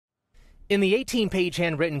In the 18-page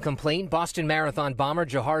handwritten complaint, Boston Marathon bomber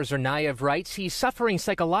Jahar Tsarnaev writes he's suffering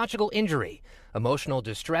psychological injury, emotional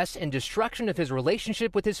distress, and destruction of his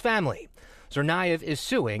relationship with his family. Tsarnaev is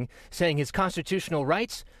suing, saying his constitutional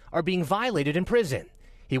rights are being violated in prison.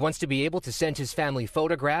 He wants to be able to send his family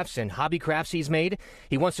photographs and hobby crafts he's made.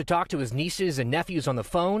 He wants to talk to his nieces and nephews on the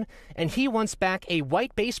phone. And he wants back a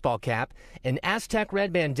white baseball cap and Aztec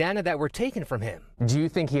red bandana that were taken from him. Do you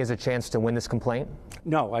think he has a chance to win this complaint?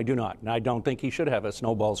 No, I do not. And I don't think he should have a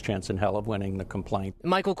snowball's chance in hell of winning the complaint.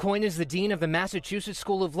 Michael Coyne is the dean of the Massachusetts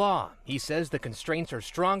School of Law. He says the constraints are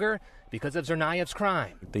stronger because of Tsarnaev's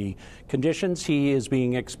crime. The conditions he is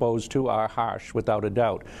being exposed to are harsh, without a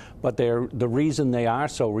doubt. But the reason they are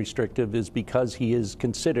so restrictive is because he is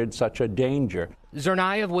considered such a danger.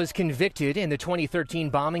 Tsarnaev was convicted in the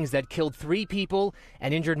 2013 bombings that killed 3 people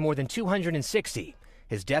and injured more than 260.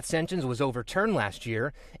 His death sentence was overturned last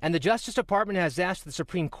year, and the Justice Department has asked the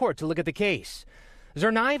Supreme Court to look at the case.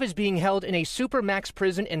 Tsarnaev is being held in a supermax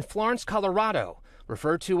prison in Florence, Colorado,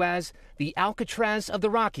 referred to as the Alcatraz of the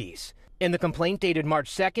Rockies. In the complaint dated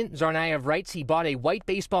March 2nd, Tsarnaev writes he bought a white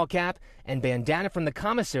baseball cap and bandana from the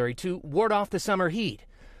commissary to ward off the summer heat.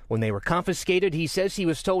 When they were confiscated, he says he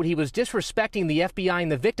was told he was disrespecting the FBI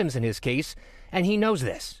and the victims in his case, and he knows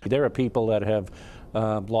this. There are people that have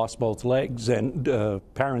lost both legs and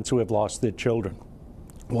parents who have lost their children.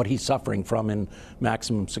 What he's suffering from in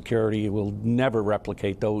maximum security will never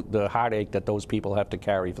replicate the heartache that those people have to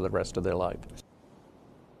carry for the rest of their life.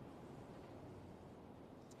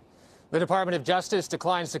 The Department of Justice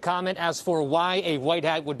declines to comment as for why a white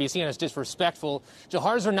hat would be seen as disrespectful.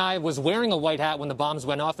 Jahar Tsarnaev was wearing a white hat when the bombs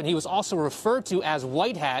went off, and he was also referred to as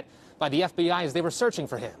White Hat by the FBI as they were searching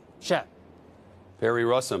for him. Shep. Perry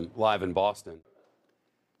Russum, live in Boston.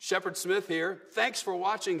 Shepard Smith here. Thanks for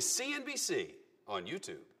watching CNBC on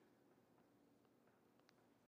YouTube.